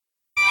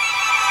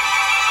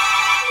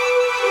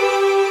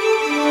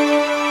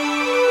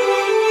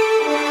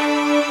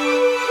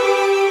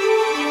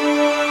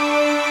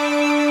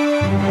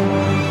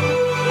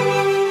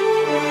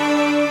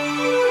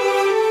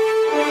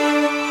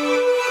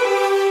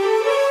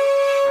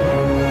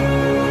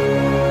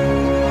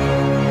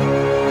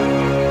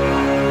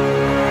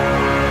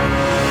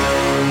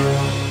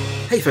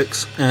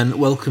folks, and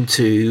welcome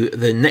to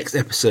the next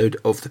episode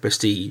of The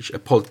Prestige, a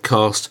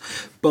podcast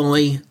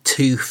by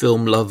two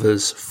film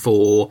lovers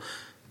for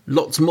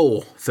lots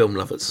more film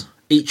lovers.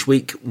 Each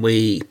week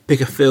we pick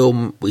a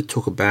film, we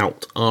talk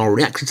about our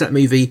reaction to that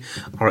movie,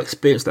 our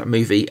experience of that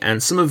movie,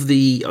 and some of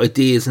the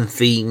ideas and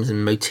themes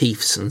and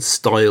motifs and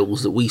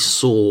styles that we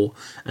saw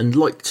and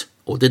liked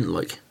or didn't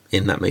like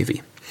in that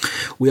movie.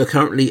 We are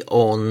currently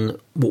on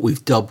what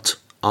we've dubbed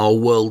our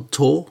world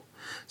tour.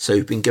 So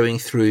we've been going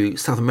through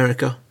South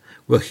America,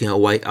 working our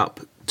way up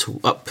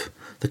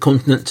the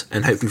continent,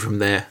 and hopefully from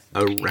there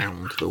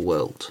around the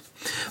world.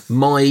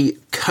 My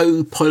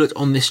co-pilot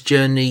on this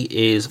journey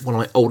is one of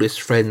my oldest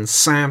friends,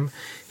 Sam.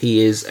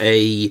 He is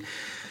a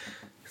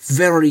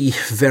very,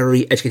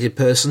 very educated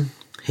person.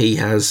 He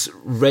has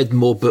read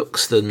more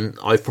books than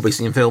I've probably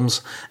seen in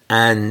films,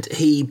 and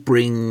he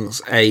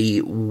brings a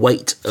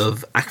weight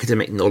of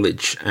academic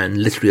knowledge and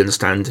literary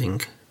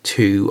understanding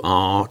to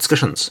our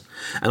discussions.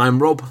 And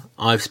I'm Rob.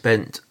 I've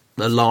spent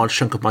a large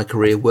chunk of my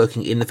career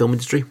working in the film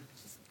industry,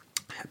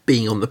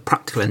 being on the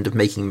practical end of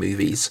making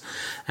movies,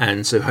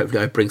 and so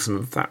hopefully I bring some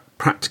of that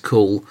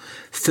practical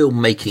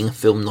filmmaking,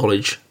 film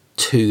knowledge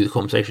to the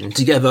conversation.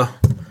 Together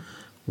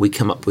we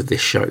come up with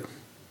this show.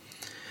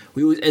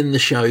 We always end the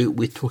show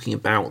with talking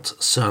about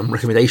some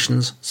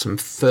recommendations, some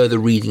further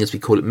reading, as we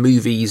call it,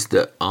 movies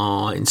that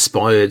are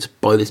inspired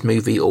by this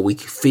movie, or we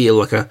feel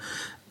like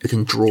we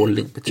can draw a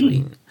link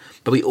between.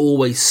 But we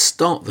always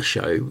start the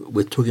show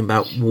with talking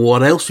about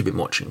what else we've been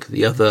watching.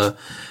 The other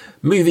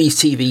movies,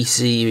 TV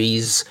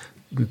series,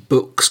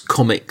 books,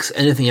 comics,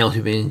 anything else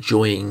we've been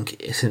enjoying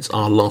since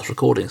our last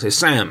recording. So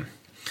Sam,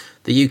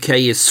 the UK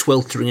is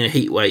sweltering in a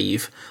heat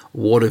wave.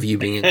 What have you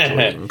been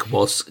enjoying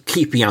whilst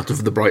keeping out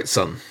of the bright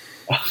sun?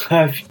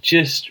 I've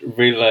just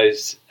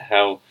realised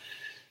how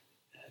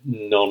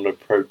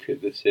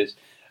non-appropriate this is.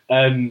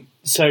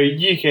 So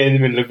UK in the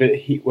middle of a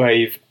heat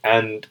wave,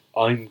 and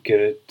I'm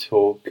going to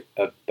talk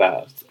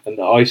about an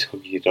ice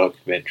hockey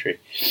documentary.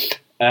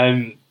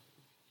 Now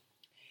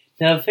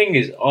the thing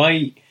is,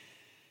 I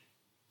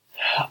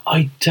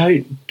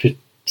don't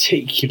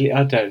particularly,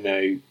 I don't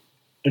know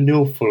an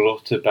awful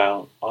lot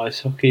about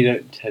ice hockey. I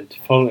don't tend to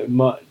follow it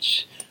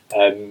much.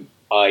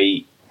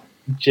 I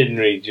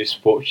generally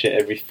just watch it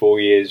every 4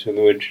 years when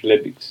the Winter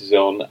Olympics is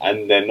on,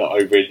 and then I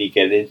really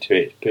get into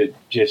it, but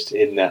just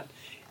in that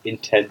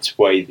intense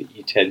way that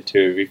you tend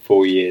to every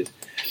 4 years.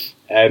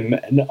 And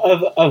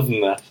other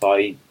than that,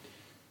 I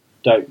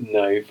don't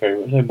know very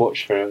much. I don't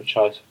watch very much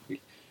ice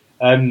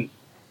hockey.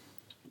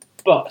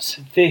 But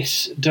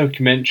this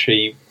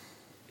documentary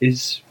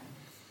is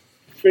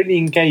really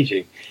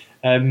engaging.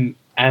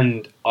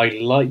 And I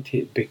liked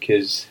it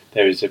because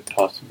there is a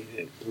part of me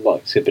that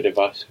likes a bit of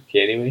ice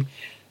hockey anyway.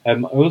 I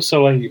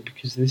also like it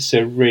because this is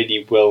a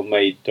really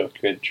well-made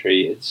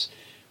documentary. It's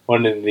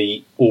one in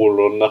the All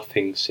or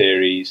Nothing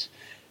series.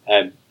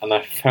 And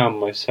I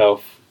found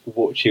myself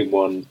watching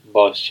one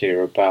last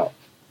year about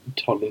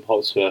Tottenham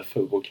Hotspur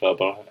Football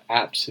Club. I have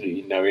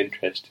absolutely no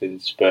interest in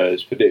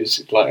Spurs, but it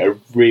was like a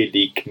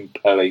really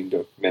compelling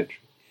documentary.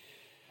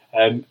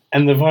 And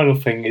the final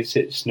thing is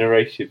it's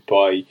narrated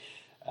by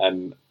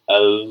a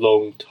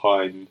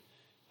long-time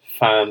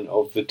fan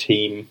of the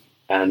team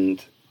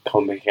and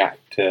comic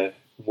actor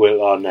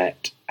Will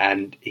Arnett,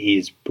 and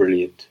he's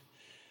brilliant.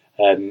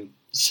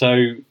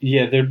 So,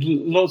 yeah, there are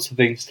lots of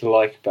things to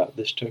like about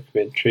this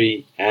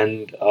documentary,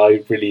 and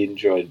I really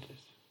enjoyed it.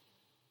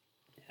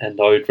 And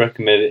I would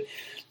recommend it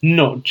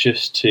not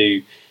just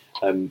to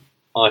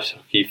ice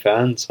hockey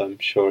fans. I'm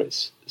sure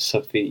it's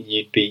something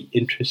you'd be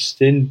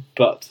interested in,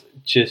 but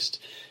just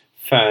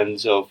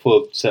fans of,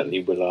 well,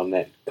 certainly Will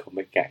Arnett,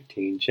 comic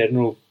acting in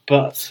general,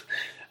 but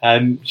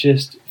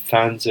just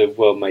fans of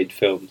well-made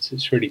films.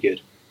 It's really good.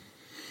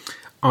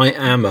 I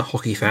am a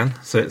hockey fan,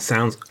 so it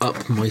sounds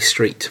up my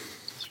street.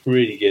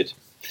 Really good.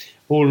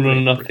 All or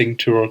Nothing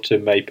Toronto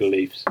Maple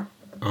Leafs.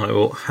 I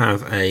will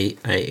have a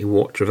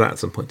watch of that at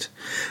some point.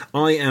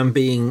 I am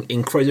being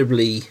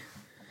incredibly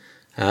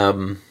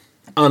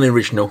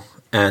unoriginal,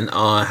 and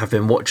I have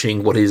been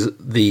watching what is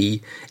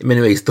in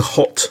many ways the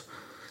hot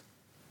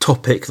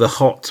topic, the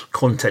hot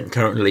content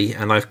currently,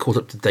 and I've caught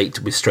up to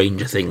date with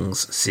Stranger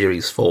Things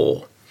Series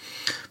 4,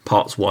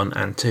 Parts 1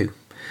 and 2.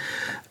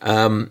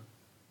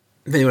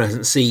 If anyone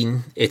hasn't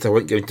seen it, I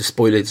won't go into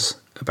spoilers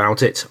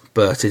about it,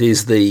 but it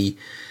is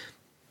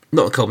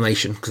not the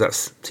culmination, because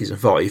that's season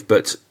 5,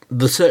 but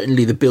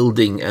certainly the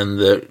building and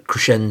the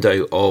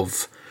crescendo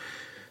of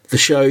the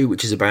show,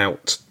 which is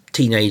about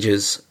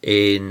teenagers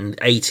in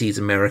 80s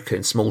America,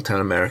 in small town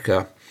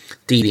America,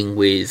 dealing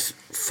with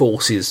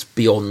forces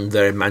beyond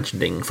their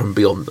imagining from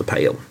beyond the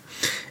pale.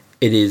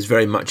 It is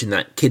very much in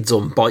that kids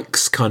on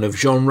bikes kind of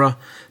genre,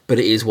 but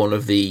it is one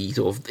of the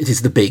it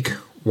is the big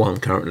one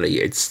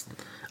currently.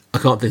 I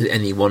can't think of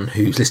anyone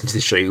who's listened to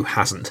this show who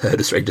hasn't heard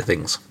of Stranger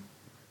Things.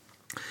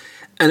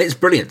 And it's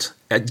brilliant.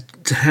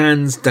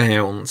 Hands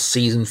down,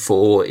 season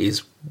 4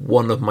 is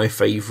one of my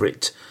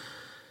favourite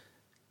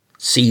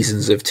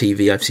seasons of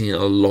TV I've seen in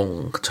a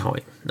long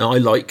time. Now, I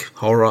like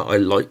horror, I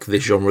like the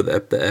genre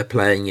that they're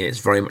playing in, it's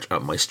very much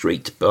up my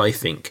street, but I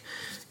think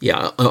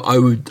Yeah,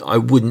 I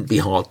wouldn't be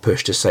hard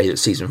pushed to say that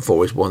season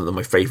 4 is one of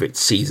my favourite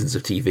seasons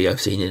of TV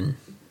I've seen in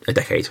a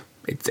decade.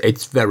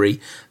 It's very,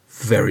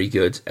 very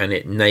good, and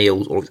it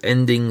nails all its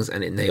endings,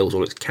 and it nails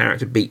all its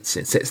character beats,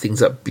 and it sets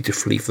things up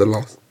beautifully for the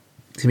last.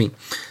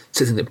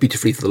 Sets things up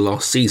beautifully for the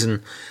last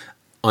season.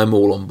 I'm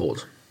all on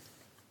board.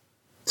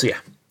 So yeah,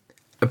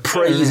 a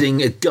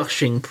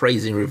gushing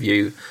praising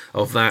review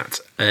of that.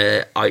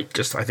 I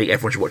think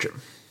everyone should watch it.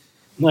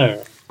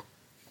 No.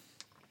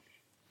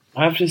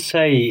 I have to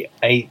say,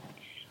 I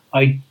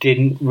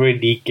didn't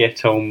really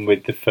get on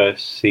with the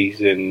first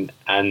season,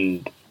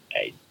 and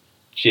it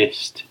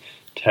just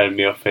turned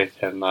me off it,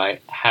 and I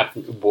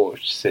haven't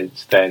watched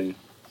since then.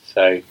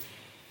 So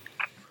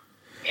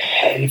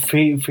it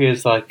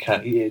feels like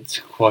it's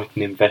quite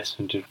an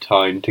investment of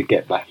time to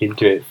get back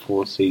into it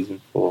for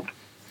season 4.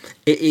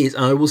 It is.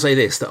 I will say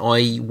this, that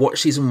I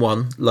watched season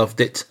 1,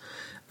 loved it.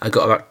 I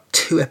got about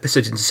 2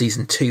 episodes into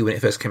season 2 when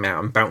it first came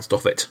out and bounced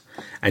off it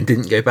and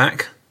didn't go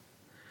back.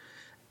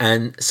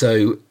 And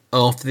so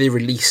after they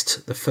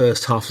released the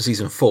first half of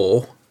season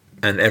 4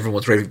 and everyone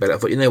was raving about it, I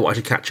thought, you know what, I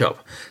should catch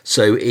up.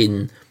 So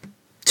in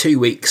 2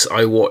 weeks,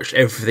 I watched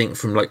everything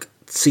from like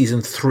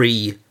season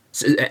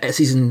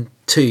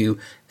 2,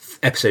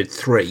 episode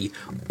 3,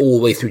 all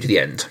the way through to the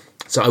end.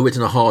 So I went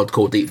on a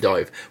hardcore deep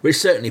dive, which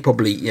certainly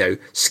probably,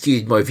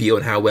 skewed my view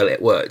on how well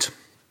it worked.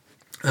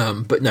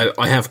 But no,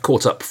 I have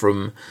caught up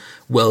from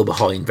well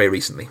behind very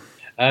recently.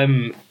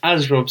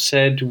 As Rob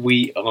said,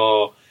 we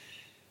are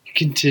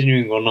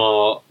continuing on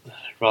our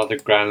rather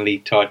grandly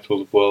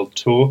titled world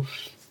tour,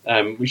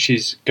 which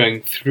is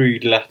going through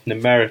Latin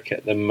America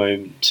at the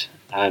moment.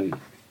 And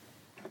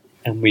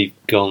we've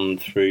gone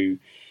through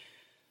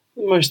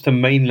most of the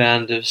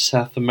mainland of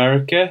South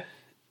America,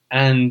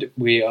 and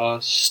we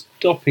are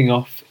stopping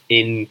off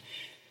in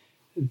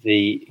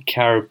the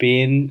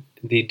Caribbean,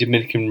 the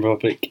Dominican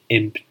Republic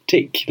in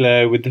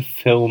particular, with the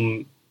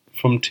film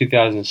from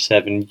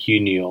 2007,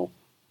 YUNIOL.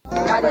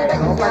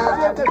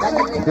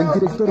 Del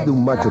director de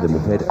Un macho de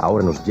mujer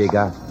ahora nos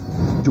llega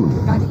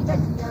Junior.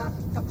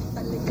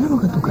 Claro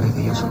que tú crees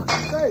que yo soy.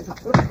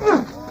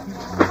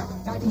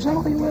 ¿Tú sabes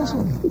lo que yo voy a hacer?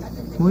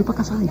 Me voy para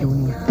casa de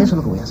Junior. Eso es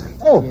lo que voy a hacer.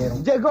 ¡Oh!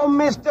 ¡Llegó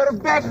Mr.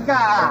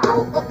 Becca!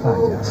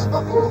 Payaso.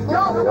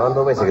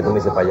 ¿Cuándo veces que tú me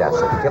dices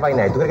payaso? ¿Qué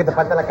vaina es? ¿Tú crees que te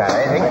falta la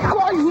cara, eh?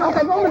 ¡Coño,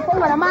 que no me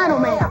ponga la mano,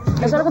 mea!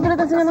 ¿Eso es lo que tú le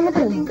estás enseñando a mi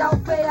primo?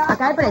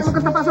 Acá de preso. ¿Qué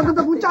está pasando con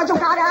este muchacho,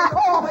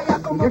 carajo?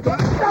 ¿Cómo tú lo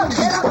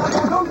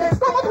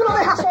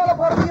dejas solo,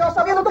 por Dios?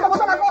 Sabiendo tú cómo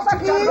está la cosa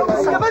aquí.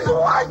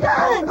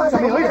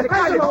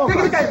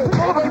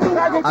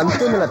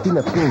 Antonio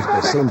Latina Films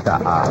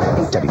presenta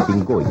a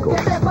Charitín Goico.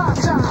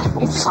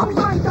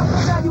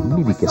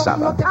 Mili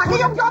Quesada. Aquí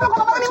yo lloro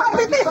como para mi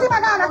malditísima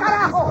gana,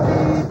 carajo.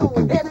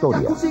 Putin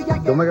Victoria.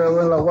 Yo me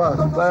quedo en la UAS.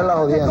 ¿Cuál es la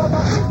jodienda?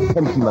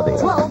 Henry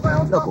Madera.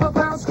 Loco,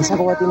 esa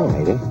boba tiene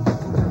aire.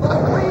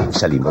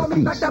 Salim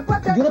Ortiz.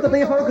 Yo no te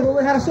pedí favor que no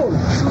dejara solo.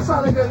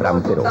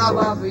 Fran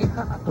Peroso.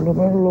 Por lo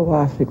menos lo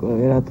básico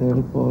debería tener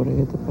el pobre en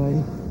este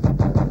país.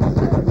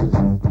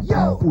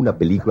 Una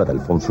película de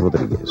Alfonso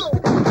Rodríguez.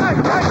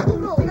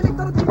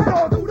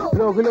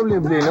 No, que lo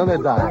blin blin, ¿dónde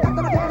está?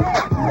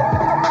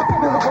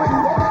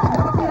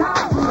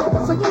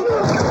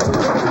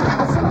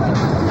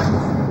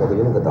 Porque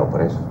yo nunca he estado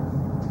preso.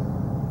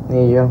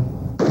 Ni yo.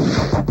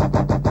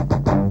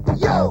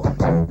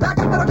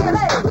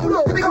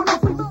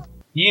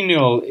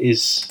 YUNIOL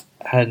is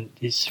a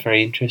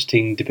very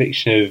interesting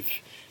depiction of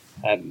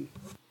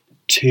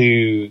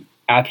 2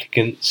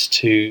 applicants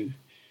to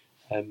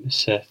a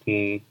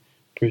certain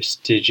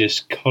prestigious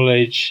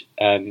college,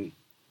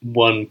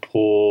 one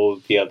poor,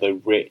 the other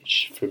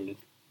rich, from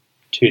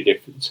 2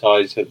 different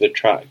sides of the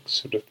track,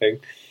 sort of thing,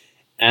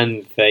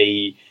 and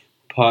they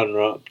partner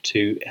up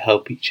to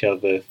help each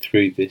other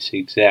through this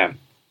exam.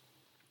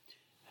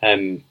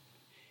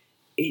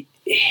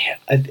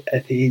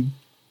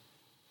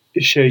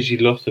 It shows you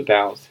a lot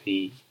about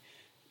the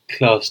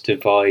class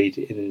divide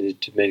in the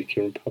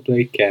Dominican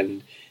Republic,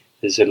 and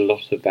there's a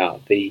lot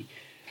about the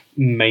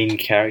main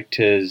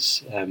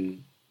character's, I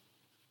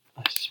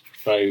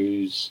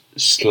suppose,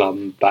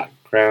 slum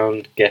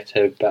background,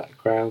 ghetto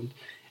background,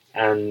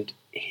 and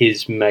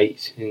his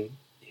mate whom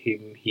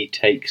he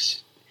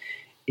takes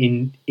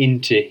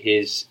into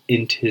his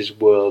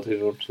world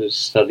in order to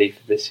study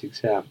for this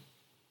exam.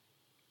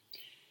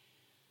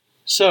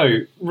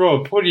 So,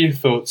 Rob, what are your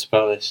thoughts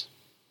about this?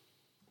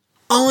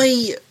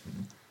 I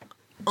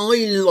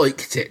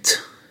liked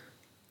it,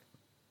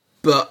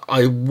 but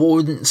I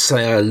wouldn't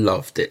say I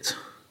loved it.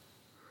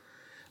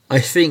 I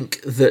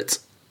think that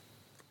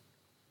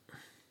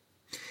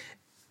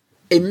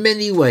in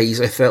many ways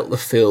I felt the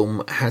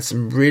film had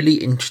some really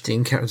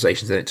interesting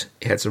characterizations in it.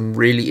 It had some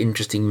really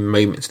interesting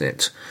moments in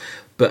it.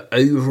 But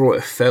overall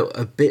it felt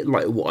a bit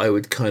like what I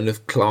would kind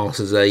of class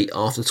as a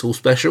after-school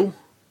special.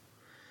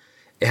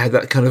 It had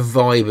that kind of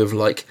vibe of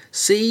like,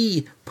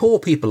 see, poor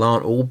people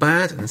aren't all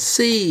bad, and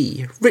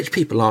see, rich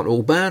people aren't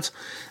all bad.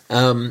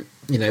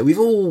 We've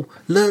all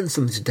learned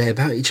something today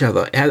about each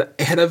other.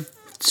 It had a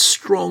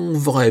strong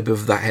vibe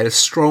of that. It had a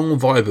strong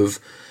vibe of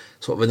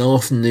sort of an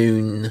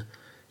afternoon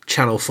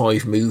Channel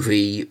 5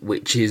 movie,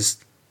 which is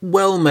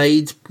well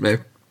made,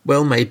 but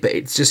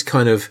it's just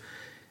kind of,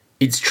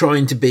 it's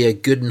trying to be a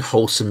good and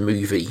wholesome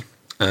movie.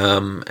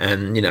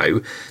 And, you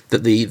know,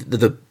 that the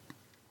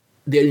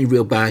only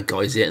real bad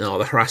guys in it are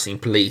the harassing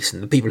police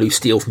and the people who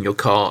steal your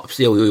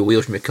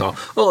wheels from your car.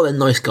 Oh, they're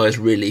nice guys,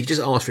 really. If you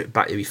just ask for it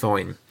back, you'll be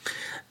fine.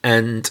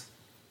 And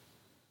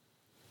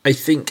I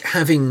think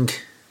having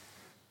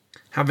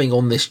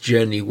on this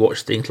journey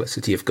watched things like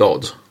City of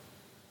God,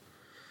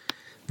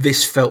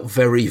 this felt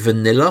very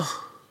vanilla.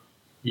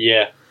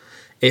 Yeah.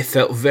 It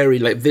felt very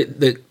like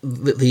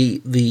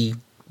the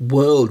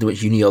world in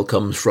which YUNIOL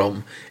comes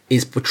from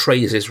is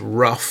portrayed as this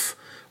rough,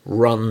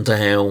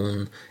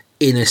 run-down,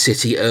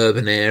 inner-city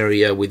urban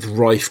area with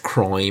rife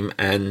crime,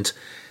 and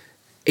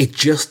it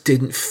just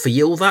didn't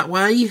feel that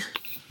way.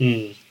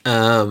 And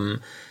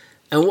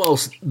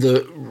whilst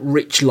the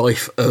rich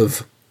life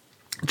of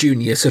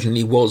Junior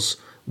certainly was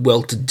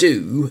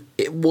well-to-do,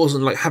 it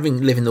wasn't like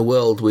having lived in a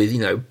world with, you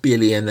know,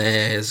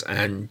 billionaires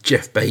and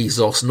Jeff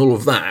Bezos and all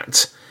of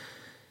that.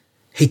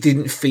 He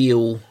didn't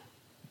feel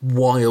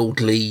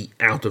wildly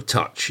out of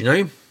touch, you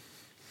know?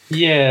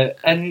 Yeah,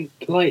 and,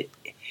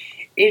 like,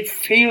 it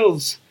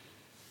feels,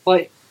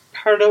 like,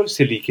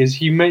 paradoxically,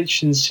 because you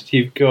mentioned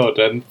City of God,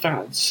 and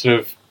that's sort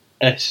of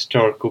a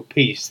historical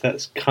piece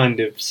that's kind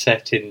of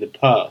set in the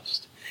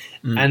past.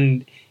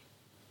 And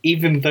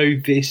even though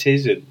this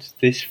isn't,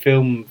 this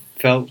film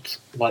felt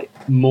like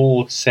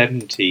more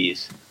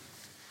 70s.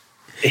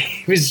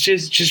 It was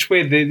just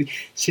where the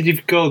City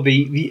of God,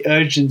 the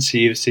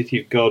urgency of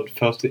City of God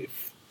felt it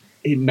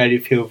made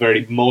it feel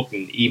very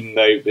modern, even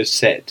though it was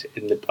set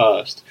in the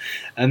past.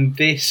 And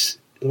this,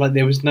 like,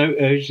 there was no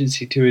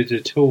urgency to it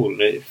at all.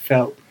 It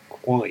felt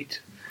quite...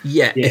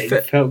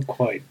 it felt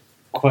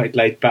quite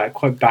laid back,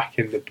 quite back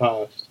in the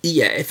past.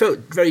 Yeah, it felt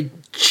very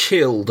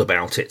chilled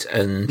about it.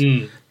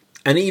 And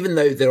even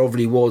though there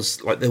obviously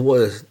was, like, there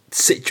were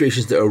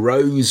situations that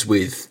arose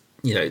with,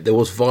 you know, there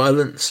was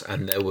violence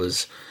and there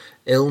was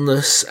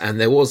illness and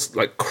there was,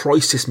 like,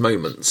 crisis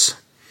moments,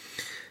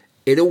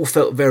 it all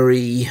felt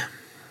very...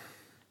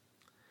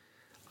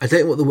 I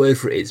don't know what the word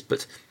for it is,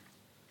 but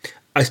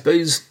I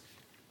suppose,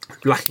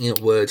 lacking a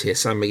word here,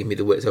 Sam may give me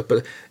the word,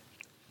 but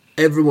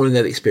everyone in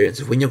that experience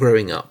of when you're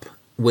growing up,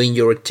 when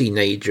you're a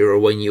teenager or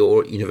when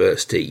you're at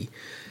university,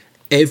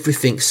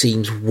 everything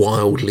seems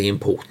wildly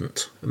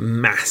important,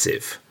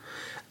 massive.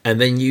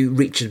 And then you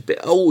reach a bit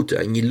older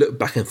and you look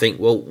back and think,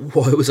 well,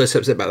 why was I so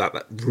upset about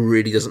that? That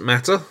really doesn't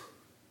matter.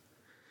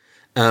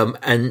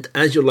 And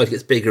as your life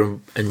gets bigger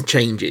and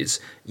changes,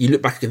 you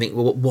look back and think,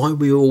 well, why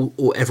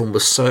were everyone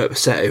was so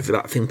upset over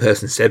that thing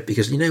person said?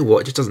 Because you know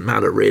what, it just doesn't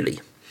matter really.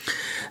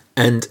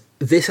 And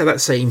this had that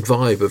same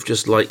vibe of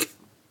just like,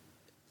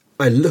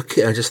 I look at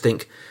it and I just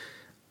think,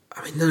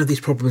 I mean, none of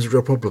these problems are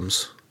real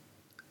problems.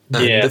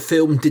 And the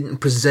film didn't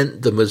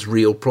present them as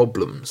real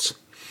problems.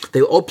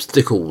 They were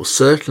obstacles,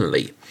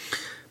 certainly.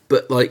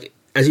 But like,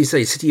 as you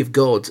say, City of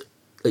God,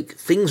 like,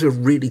 things were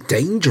really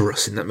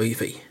dangerous in that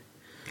movie.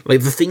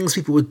 Like, the things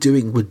people were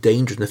doing were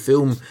dangerous, and the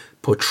film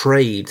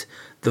portrayed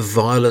the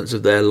violence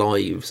of their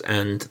lives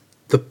and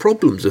the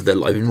problems of their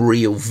life in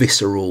real,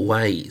 visceral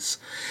ways.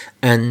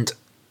 And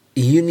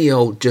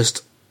YUNIOL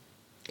just,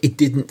 it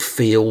didn't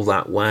feel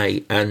that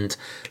way. And,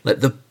 like,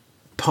 the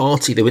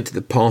party, they went to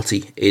the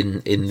party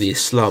in the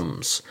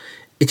slums,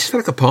 it just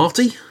felt like a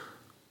party.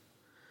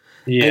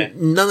 Yeah.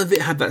 And none of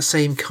it had that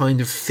same kind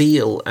of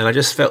feel, and I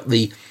just felt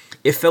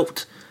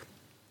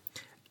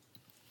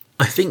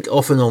I think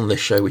often on this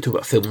show we talk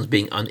about films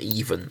being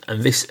uneven,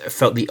 and this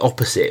felt the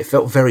opposite. It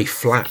felt very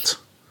flat.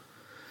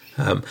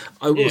 I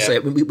will say,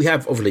 we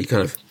have obviously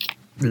kind of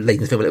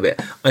laid the film a little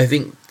bit. I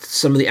think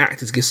some of the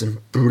actors give some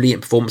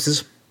brilliant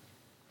performances,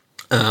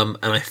 and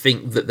I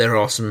think that there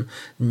are some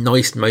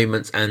nice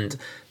moments, and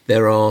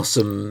there are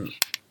some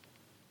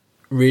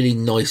really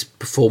nice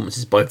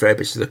performances by various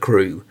bits of the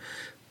crew,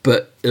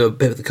 but a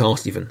bit of the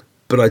cast even.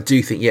 But I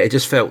do think, it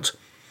just felt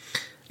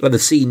like the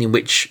scene in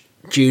which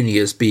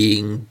Junior's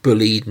being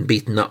bullied and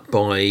beaten up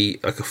by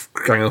like a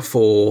gang of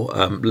 4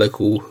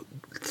 local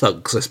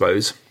thugs, I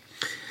suppose.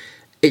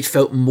 It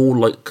felt more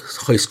like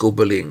high school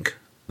bullying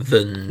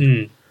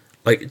than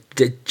like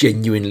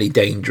genuinely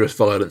dangerous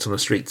violence on the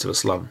streets of a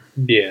slum.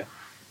 Yeah.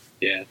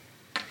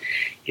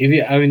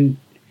 I mean,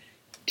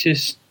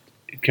 just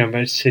going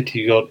back to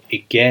City of God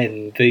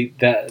again,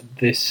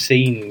 this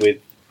scene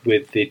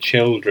with the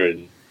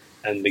children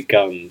and the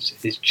guns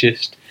is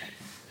just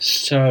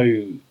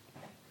so,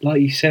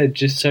 like you said,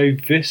 just so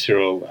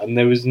visceral, and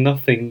there was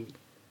nothing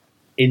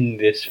in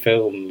this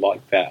film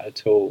like that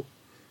at all.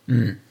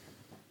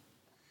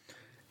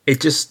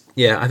 It just,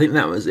 I think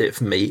that was it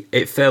for me.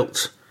 It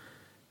felt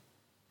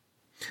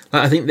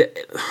like, I think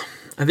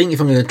if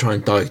I'm going to try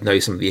and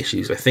diagnose some of the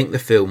issues, I think the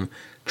film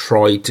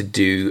tried to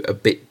do a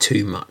bit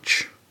too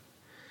much,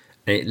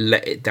 and it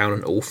let it down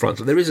on all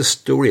fronts. There is a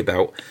story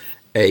about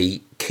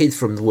a kid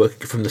from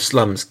the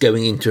slums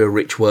going into a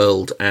rich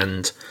world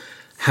and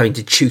having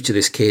to tutor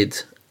this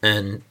kid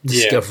and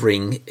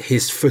discovering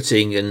his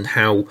footing and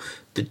how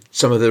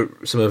some of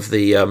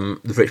the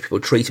rich people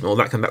treat him, all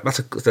that kind of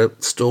that's a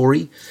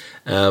story.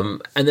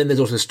 And then there's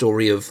also a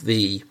story of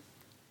the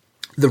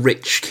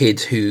rich kid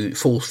who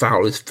falls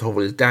foul of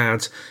his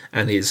dad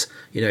and is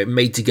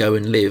made to go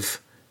and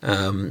live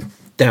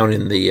down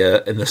in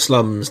the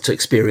slums to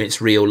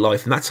experience real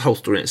life, and that's a whole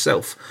story in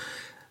itself.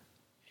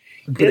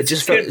 But it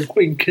just felt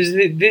because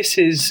this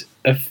is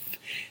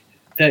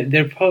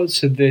there are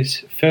parts of this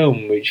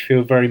film which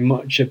feel very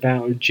much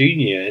about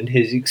Junior and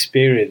his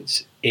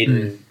experience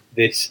in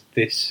this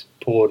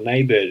poor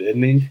neighbourhood,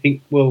 and then you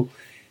think, well,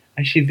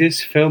 actually,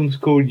 this film's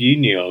called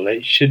YUNIOL.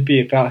 It should be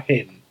about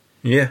him.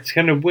 Yeah, it's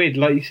kind of weird.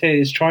 Like you say,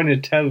 it's trying to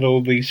tell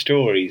all these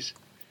stories.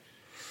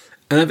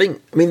 And I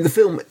mean, the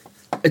film.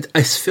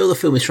 I feel the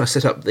film is trying to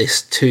set up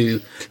this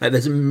to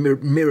there's a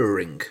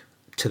mirroring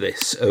to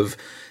this of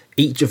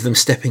each of them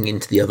stepping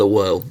into the other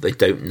world they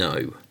don't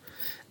know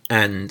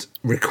and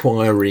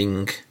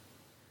requiring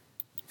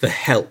the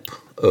help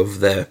of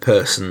their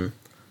person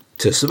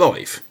to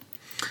survive.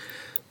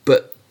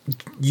 But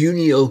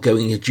Junior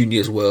going into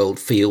Junior's world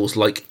feels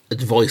like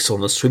advice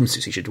on the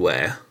swimsuits he should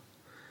wear,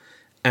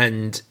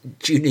 and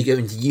Junior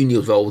going to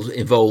Junior's world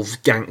involves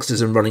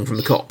gangsters and running from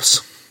the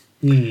cops.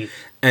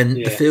 And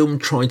the film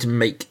tried to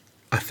make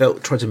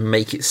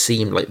it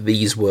seem like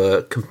these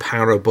were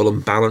comparable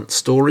and balanced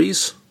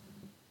stories.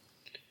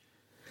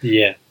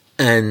 Yeah.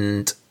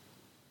 And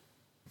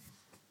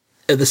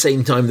at the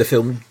same time, the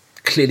film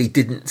clearly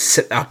didn't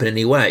set that up in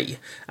any way.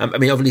 I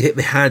mean, obviously,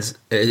 they had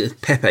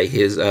Pepe,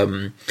 his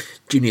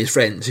Junior's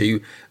friend, who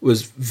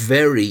was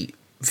very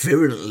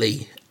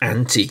virulently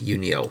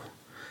anti-Uniol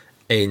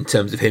in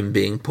terms of him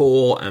being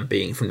poor and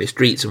being from the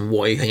streets and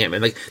why you hang out.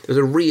 Like, there was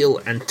a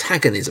real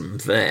antagonism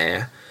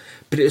there,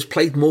 but it was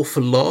played more for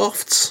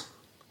laughs.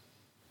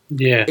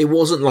 Yeah. It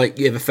wasn't like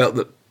you ever felt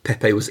that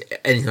Pepe was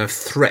any kind of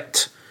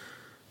threat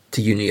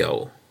to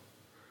Uniol.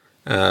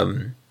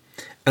 And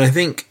I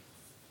think,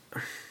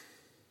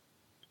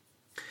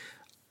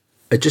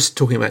 just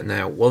talking about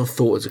now, one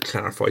thought has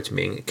clarified to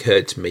me and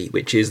occurred to me,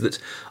 which is that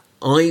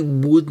I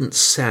wouldn't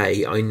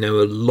say I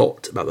know a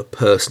lot about the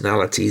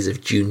personalities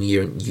of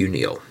Junior and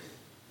Uniol.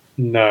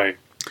 No.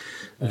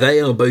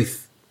 They are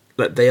both,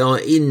 they are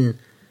in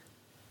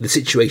the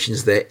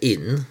situations they're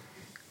in,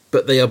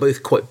 but they are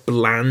both quite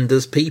bland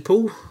as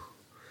people.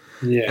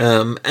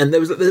 Yeah. And there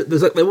was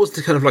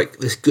the kind of like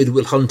this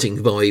Goodwill Hunting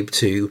vibe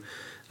to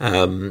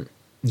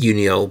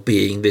Uniol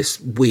being this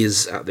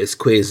whiz at this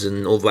quiz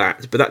and all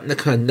that, but that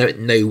kind of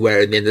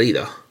nowhere in the end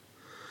either.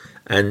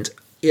 And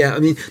yeah, I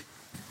mean,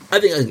 I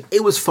think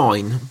it was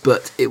fine,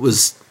 but it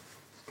was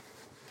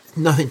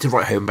nothing to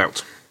write home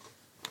about,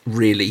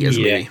 really, as a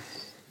movie.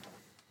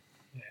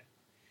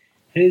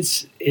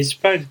 It's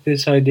about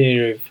this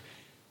idea of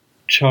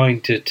trying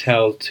to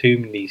tell too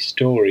many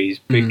stories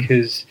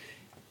because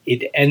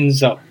it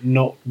ends up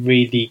not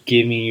really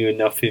giving you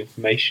enough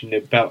information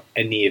about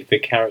any of the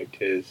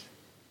characters.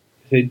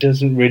 So it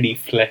doesn't really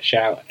flesh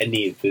out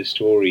any of the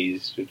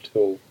stories at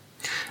all.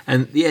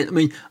 And yeah, I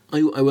mean,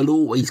 I will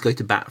always go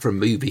to bat for a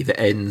movie that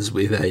ends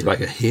with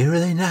a here are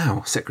they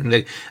now?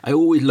 Second, I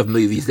always love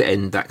movies that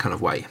end that kind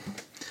of way.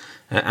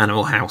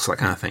 Animal House, that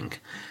kind of thing.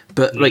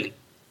 But like,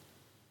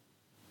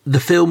 the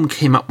film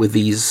came up with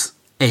these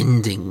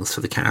endings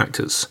for the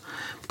characters,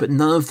 but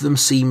none of them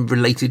seem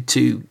related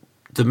to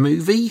the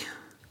movie.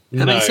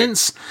 That makes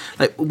sense.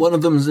 Like, one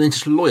of them is an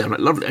interesting lawyer. I'm like,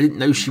 lovely. I didn't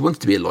know she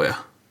wanted to be a lawyer.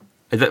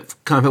 That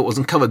kind of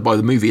wasn't covered by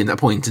the movie at that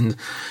point. And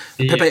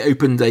Pepe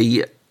opened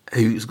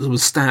who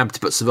was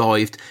stabbed but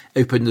survived,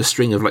 opened a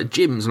string of like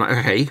gyms. I'm like,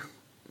 okay,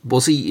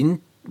 was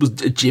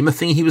a gym a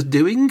thing he was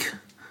doing?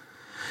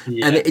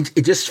 Yeah. And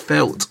it just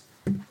felt,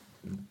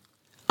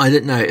 I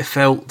don't know, it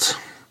felt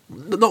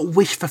not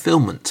wish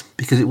fulfillment,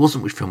 because it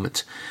wasn't wish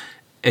fulfillment.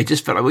 It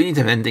just felt like, we need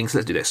to have endings, so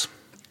let's do this.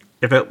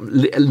 It felt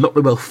a lot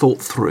well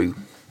thought through.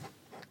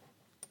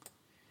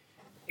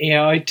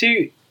 Yeah, I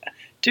do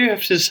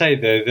have to say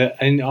though that,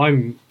 and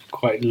I'm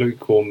quite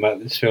lukewarm about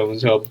this film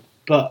as well,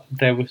 but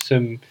there were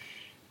some,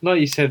 like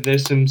you said,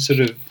 there's some sort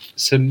of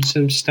some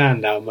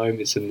standout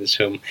moments in this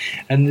film,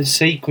 and the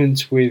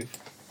sequence with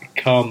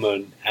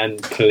Carmen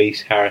and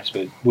police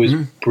harassment was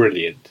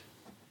brilliant.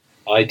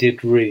 I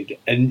did read,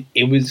 and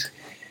it was,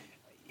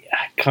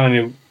 I kind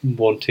of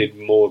wanted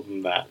more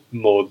than that,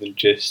 more than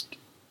just.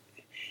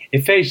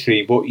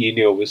 Effectively, what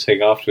Uniol was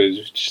saying afterwards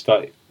was just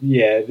like,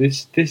 yeah,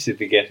 this is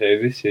the ghetto.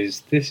 This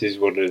is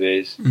what it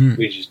is.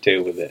 We just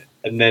deal with it.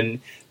 And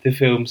then the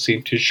film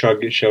seemed to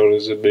shrug its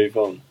shoulders and move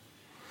on.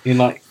 You're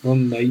like, well,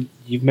 no,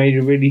 you've made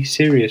a really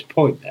serious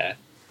point there,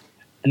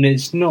 and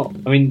it's not.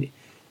 I mean,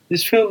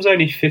 this film's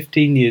only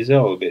 15 years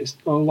old. It's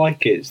not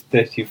like it's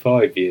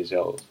 35 years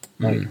old.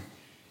 Like,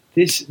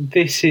 This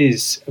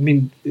is, I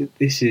mean,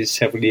 this is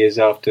several years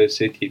after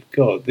City of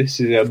God. This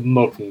is a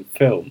modern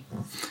film.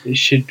 It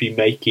should be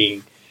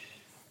making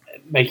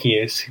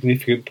a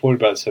significant point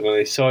about something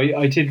like this. So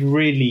I did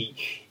really,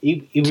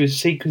 it was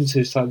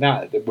sequences like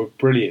that were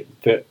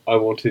brilliant that I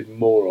wanted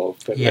more of,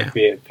 but left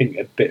me, I think,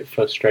 a bit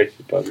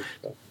frustrated by this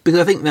stuff. Because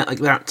I think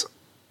that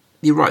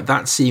you're right,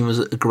 that scene was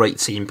a great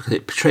scene because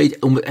it portrayed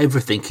almost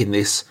everything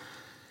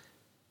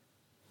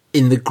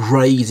in the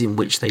greys in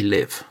which they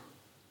live.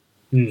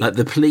 Like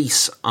the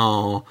police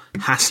are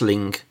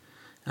hassling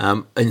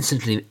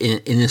essentially an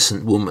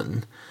innocent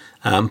woman,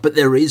 but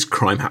there is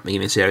crime happening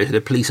in this area, so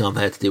the police aren't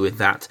there to deal with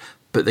that.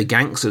 But the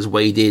gangsters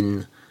wade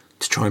in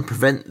to try and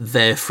prevent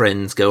their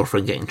friend's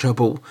girlfriend getting in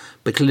trouble,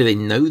 but clearly they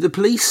know the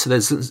police, so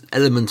there's an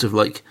element of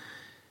like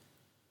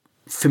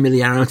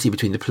familiarity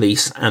between the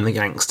police and the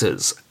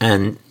gangsters.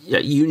 And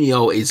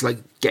YUNIOL is like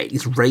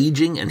he's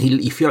raging, and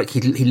you feel like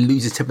he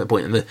loses temper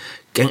point,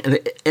 and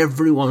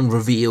everyone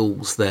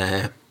reveals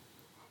their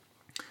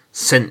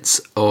sense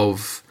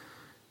of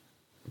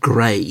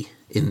grey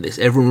in this.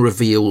 Everyone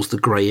reveals the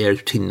grey area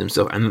between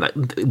themselves, and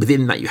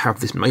within that you have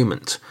this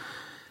moment.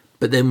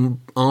 But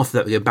then after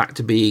that we go back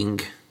to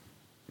being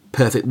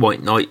perfect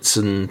white knights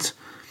and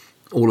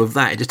all of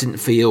that. It just didn't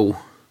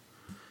feel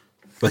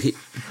like it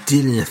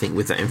did anything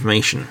with that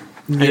information.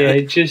 Yeah,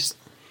 it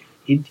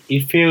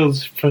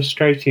feels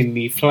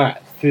frustratingly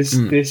flat.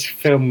 This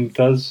film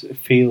does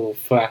feel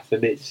flat,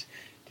 and it's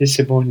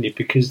disappointing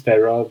because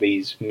there are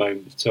these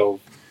moments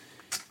of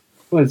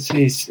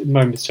it's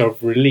moments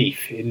of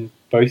relief in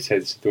both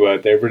senses of the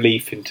word. They're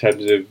relief in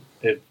terms of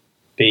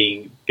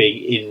being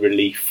in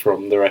relief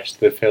from the rest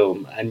of the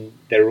film, and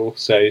they're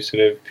also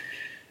sort of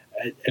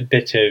a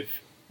bit of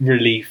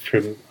relief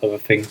from other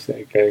things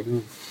that are going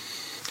on.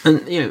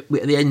 And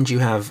at the end you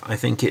have, I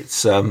think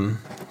it's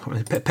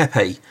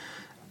Pepe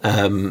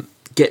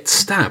gets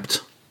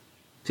stabbed.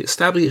 Is it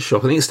stabbed or gets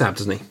shot? I think it's stabbed,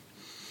 doesn't he?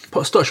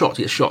 It's not shot.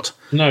 He gets shot.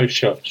 No,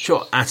 shot.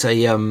 Shot at a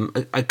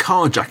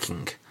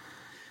carjacking.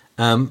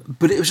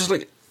 But it was just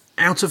like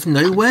out of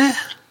nowhere.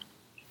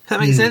 Does that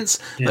make sense?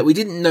 Yeah. Like we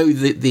didn't know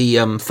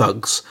the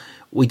thugs.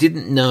 We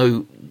didn't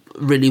know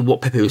really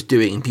what Pepe was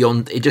doing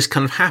beyond. It just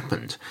kind of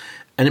happened,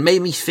 and it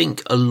made me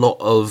think a lot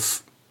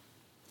of.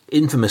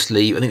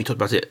 Infamously, I think we talked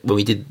about it when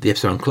we did the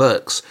episode on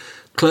Clerks.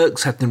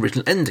 Clerks had an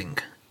original ending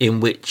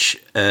in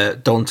which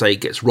Dante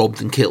gets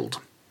robbed and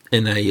killed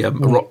in a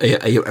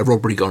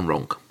robbery gone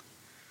wrong.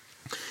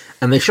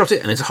 And they shot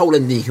it, and it's a whole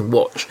ending you can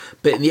watch.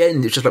 But in the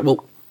end, it's just like,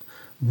 well,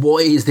 why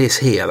is this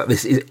here? Like,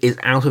 this is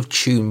out of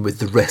tune with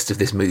the rest of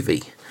this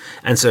movie.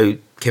 And so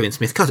Kevin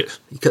Smith cut it.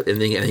 He cut the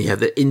ending, and then you have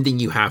the ending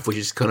you have, which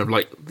is kind of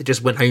like they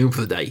just went home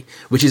for the day,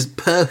 which is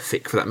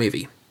perfect for that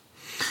movie.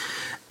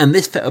 And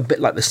this felt a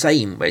bit like the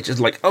same, where it's just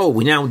like, oh,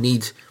 we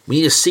need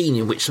a scene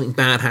in which something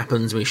bad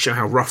happens, and we show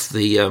how rough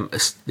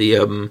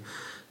the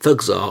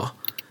thugs are,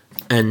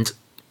 and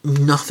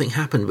nothing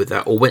happened with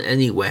that or went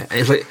anywhere. And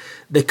it's like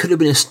there could have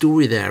been a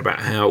story there about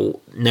how,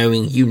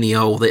 knowing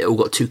YUNIOL, they all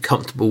got too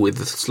comfortable with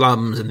the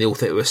slums and they all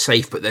thought they were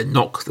safe, but they're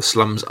not. 'Cause the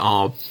slums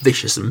are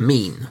vicious and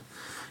mean.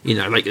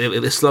 Like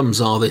the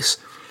slums are this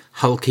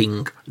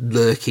hulking,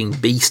 lurking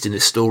beast in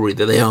this story.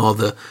 That they are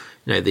the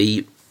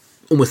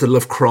almost the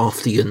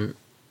Lovecraftian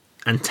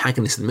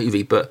antagonist of the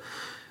movie, but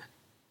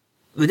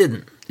they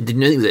didn't. It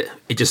didn't do anything with it.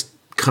 It just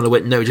kind of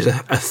went, no, just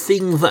a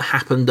thing that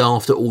happened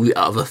after all the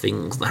other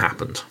things that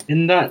happened.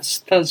 And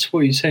that's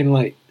what you're saying,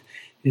 like,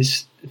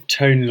 is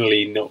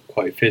tonally not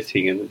quite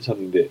fitting, and it's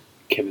something that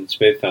Kevin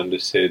Smith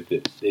understood,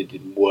 that it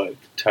didn't work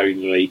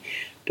tonally.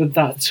 But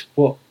that's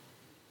what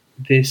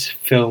this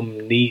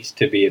film needs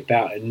to be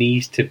about. It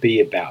needs to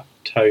be about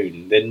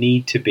tone. There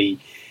need to be.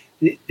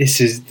 This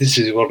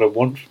is what I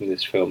want from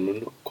this film. I'm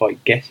not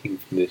quite getting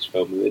from this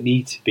film. There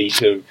need to be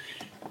sort of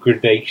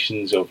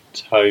gradations of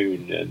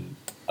tone and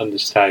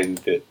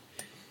understanding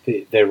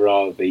that there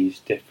are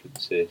these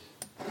differences.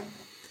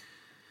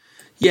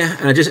 Yeah,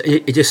 and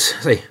it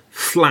just say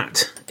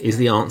flat is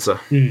the answer.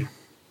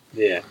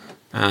 Yeah.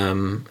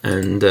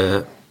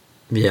 That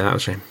was a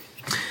shame.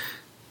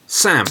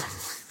 Sam,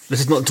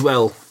 let's not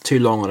dwell too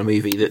long on a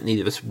movie that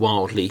neither of us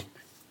wildly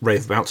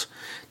rave about.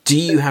 Do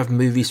you have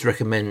movies to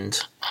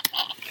recommend?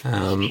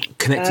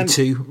 Connected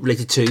to,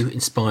 related to,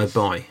 inspired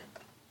by?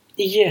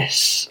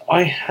 Yes,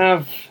 I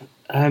have.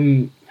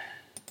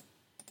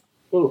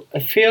 Well, I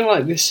feel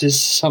like this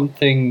is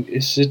something.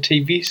 This is a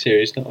TV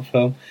series, not a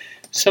film.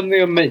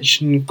 Something I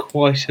mentioned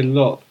quite a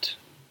lot,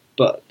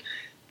 but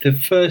the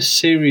first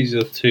series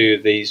or two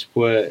of these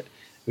were.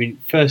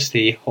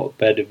 Firstly,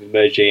 hotbed of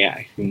emerging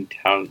acting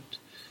talent.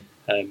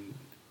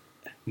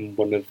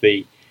 One of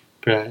the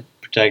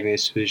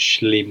protagonists was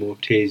Shalim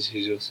Ortiz,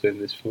 who's also in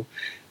this film,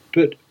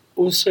 but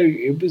also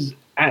it was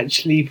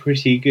actually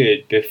pretty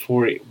good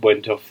before it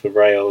went off the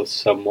rails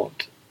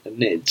somewhat,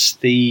 and it's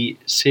the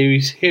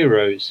series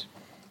Heroes.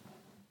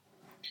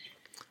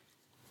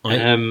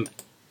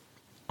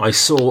 I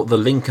saw the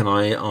link and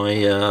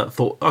I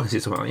thought, I can see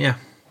something like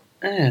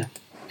that,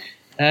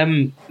 yeah.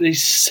 The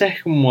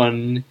second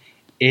one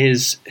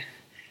is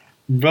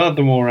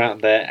rather more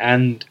out there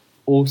and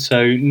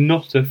also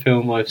not a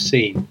film I've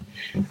seen,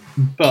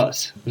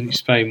 but I'll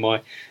explain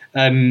why.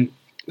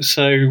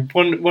 So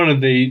one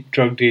of the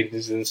drug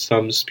dealers in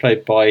slums,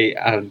 played by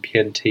Alan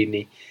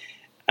Piantini,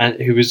 and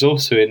who was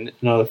also in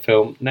another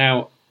film.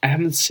 Now, I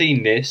haven't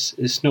seen this.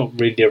 It's not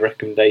really a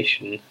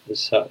recommendation as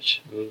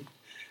such. I'm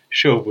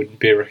sure wouldn't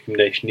be a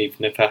recommendation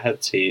even if I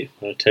had seen it.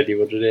 I'll tell you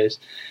what it is.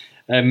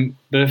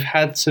 But I've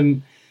had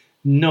some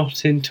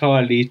not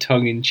entirely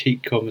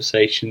tongue-in-cheek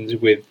conversations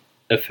with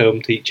a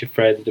film teacher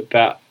friend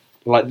about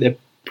like the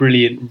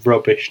brilliant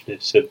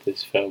rubbishness of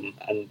this film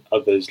and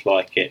others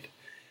like it.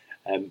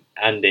 And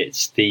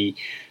it's the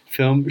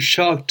film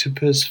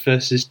Sharktopus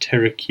versus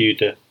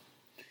Pterocuda,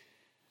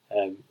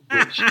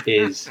 which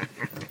is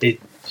a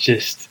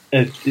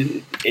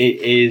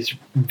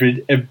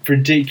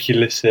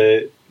ridiculous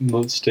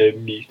monster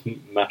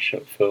mutant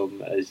mashup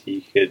film as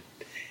you could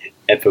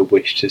ever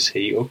wish to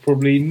see, or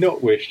probably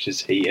not wish to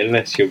see,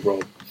 unless you're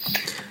Rob.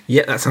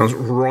 Yeah, that sounds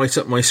right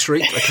up my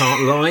street. I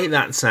can't lie.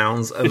 That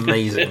sounds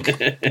amazing.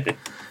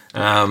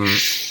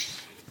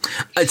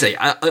 I'd say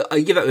I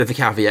give that with the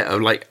caveat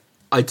of like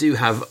I do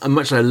have, as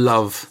much as I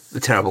love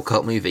the terrible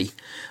cult movie,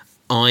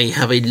 I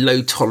have a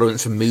low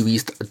tolerance for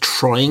movies that are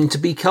trying to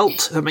be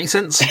cult. If that makes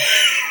sense.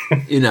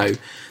 You know,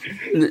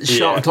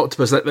 Shark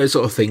Octopus, like those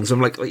sort of things.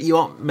 I'm like you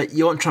aren't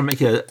trying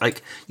to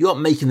make you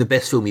aren't making the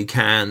best film you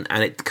can,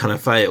 and it kind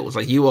of fails.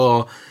 Like you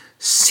are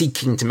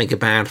seeking to make a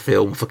bad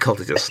film for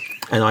cultists,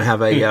 and I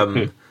have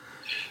a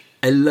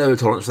low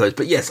tolerance for those.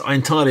 But yes, I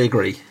entirely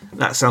agree.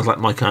 That sounds like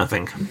my kind of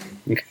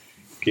thing.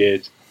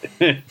 Good.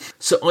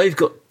 So I've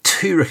got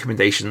two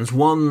recommendations,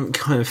 one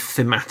kind of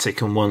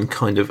thematic and one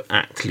kind of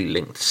actually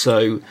linked.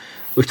 So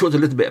we've talked a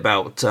little bit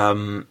about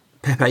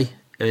Pepe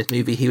in this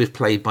movie. He was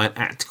played by an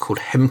actor called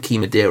Hemke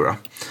Madeira,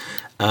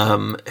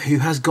 who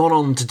has gone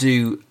on to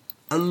do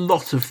a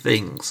lot of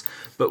things.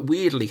 But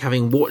weirdly,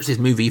 having watched this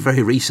movie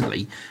very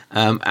recently,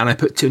 and I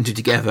put two and two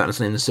together and it's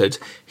an episode,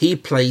 he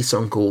plays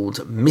someone called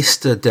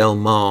Mr. Del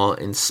Mar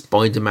in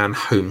Spider-Man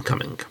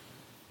Homecoming.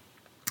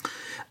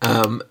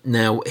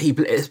 Now,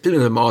 it's been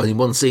in Mars in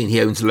one scene.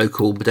 He owns a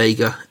local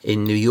bodega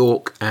in New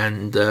York,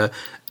 and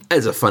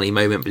there's a funny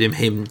moment with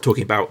him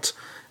talking about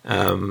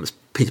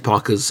Peter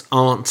Parker's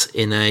aunt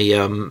in a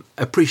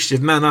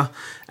appreciative manner,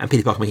 and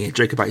Peter Parker making a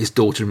joke about his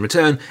daughter in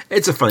return.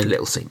 It's a funny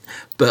little scene,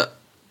 but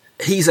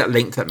he's that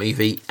link to that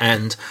movie,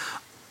 and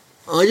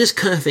I just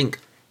kind of think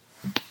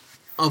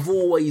I've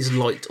always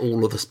liked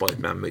all of the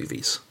Spider-Man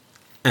movies,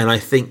 and I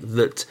think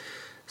that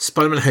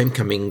Spider-Man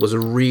Homecoming was a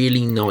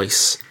really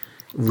nice,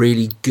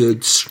 really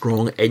good,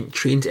 strong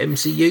entry into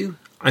MCU.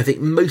 I think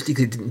mostly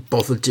because it didn't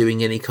bother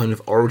doing any kind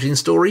of origin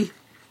story.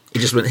 It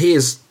just went,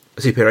 here's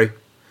a superhero.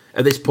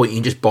 At this point, you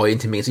can just buy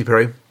into being a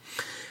superhero.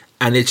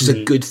 And it's just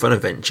a good, fun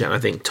adventure. And I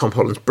think Tom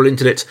Holland's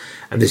brilliant at it.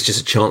 And this is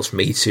just a chance for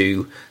me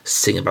to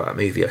sing about that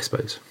movie, I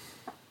suppose.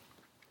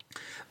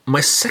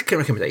 My second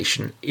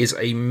recommendation is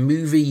a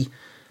movie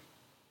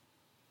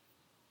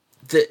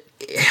that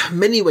in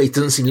many ways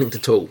doesn't seem linked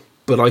at all.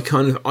 But I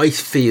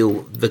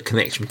feel the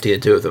connection between the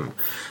two of them.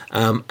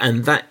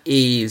 And that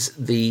is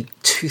the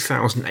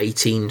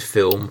 2018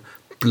 film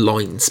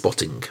Blind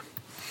Spotting.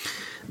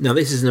 Now,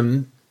 this is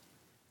a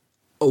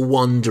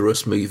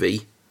wondrous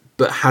movie,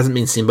 but hasn't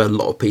been seen by a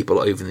lot of people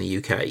over in the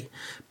UK.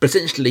 But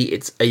essentially,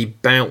 it's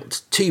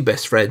about two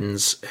best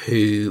friends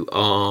who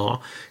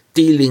are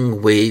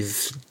dealing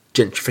with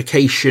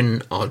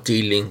gentrification, are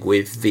dealing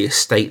with the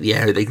estate, the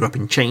area they grew up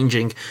in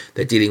changing.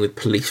 They're dealing with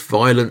police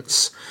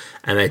violence,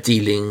 and they're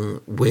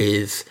dealing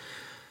with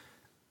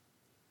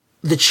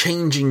the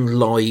changing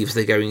lives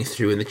they're going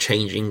through in the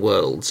changing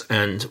worlds,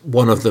 and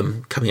one of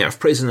them coming out of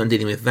prison and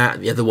dealing with that,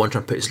 and the other one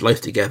trying to put his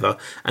life together.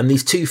 And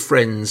these two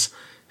friends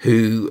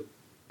who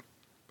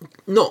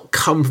not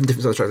come from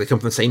different sides of the tracks, they come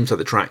from the same side of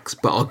the tracks,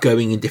 but are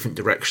going in different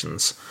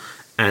directions,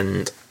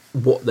 and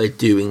what they're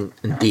doing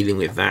and dealing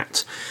with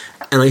that.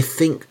 And I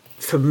think,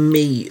 for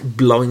me,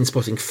 Blind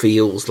Spotting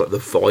feels like the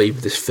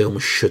vibe this film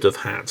should have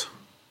had.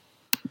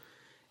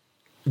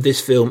 This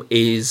film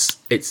it's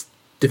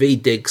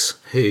Daveed Diggs,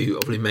 who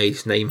obviously made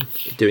his name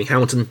doing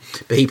Hamilton,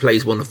 but he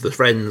plays one of the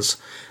friends,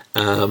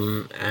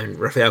 and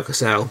Rafael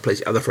Casal plays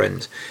the other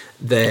friend.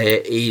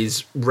 There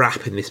is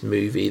rap in this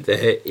movie.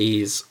 There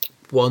is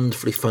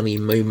wonderfully funny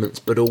moments,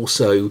 but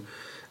also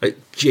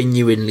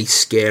genuinely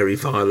scary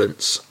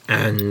violence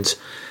and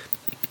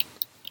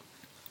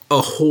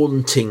a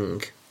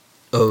haunting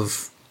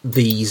of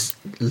these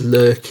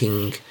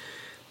lurking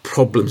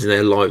problems in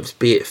their lives,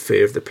 be it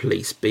fear of the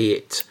police, be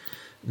it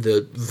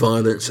the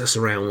violence that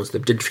surrounds the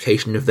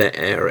gentrification of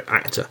their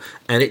actor,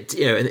 and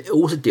it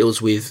also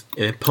deals with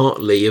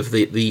partly of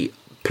the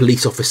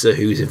police officer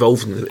who's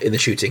involved in the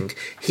shooting,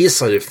 his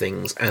side of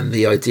things, and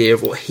the idea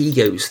of what he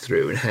goes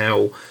through and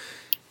how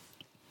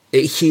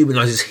it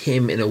humanises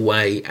him in a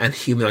way and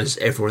humanises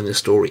everyone in the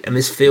story. And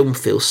this film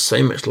feels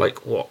so much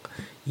like what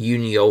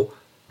YUNIOL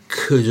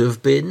could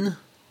have been,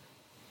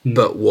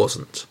 but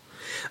wasn't.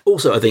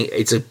 Also, I think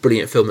it's a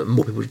brilliant film that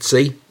more people should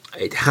see.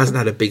 It hasn't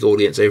had a big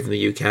audience over in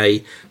the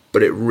UK,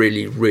 but it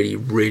really, really,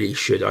 really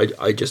should.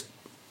 I just,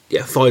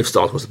 5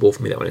 stars across the board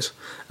for me, that one is.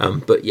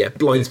 But yeah,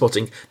 Blind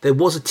Spotting. There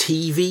was a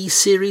TV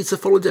series that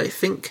followed it, I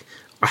think.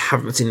 I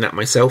haven't seen that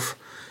myself.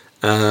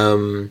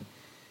 But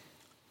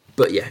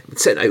yeah,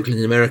 it's set in Oakland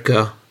in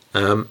America,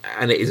 and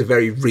it is a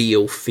very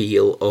real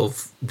feel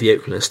of the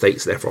Oakland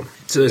estates they're from.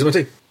 So there's my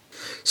two.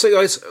 So,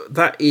 guys,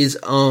 that is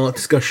our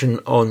discussion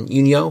on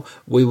YUNIOL.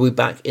 We will be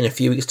back in a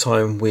few weeks'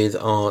 time with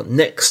our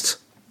next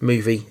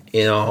movie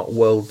in our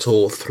world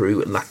tour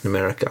through Latin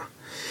America.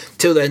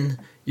 Till then,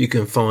 you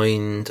can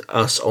find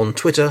us on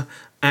Twitter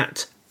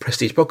at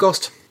Prestige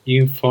Podcast.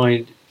 You can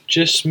find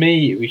just me.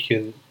 You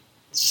can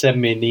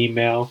send me an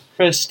email,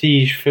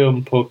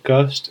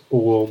 prestigefilmpodcast,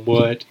 all one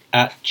word,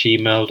 at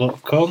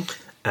gmail.com.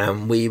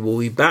 And we will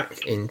be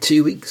back in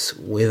 2 weeks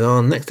with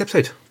our next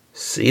episode.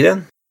 See you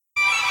then.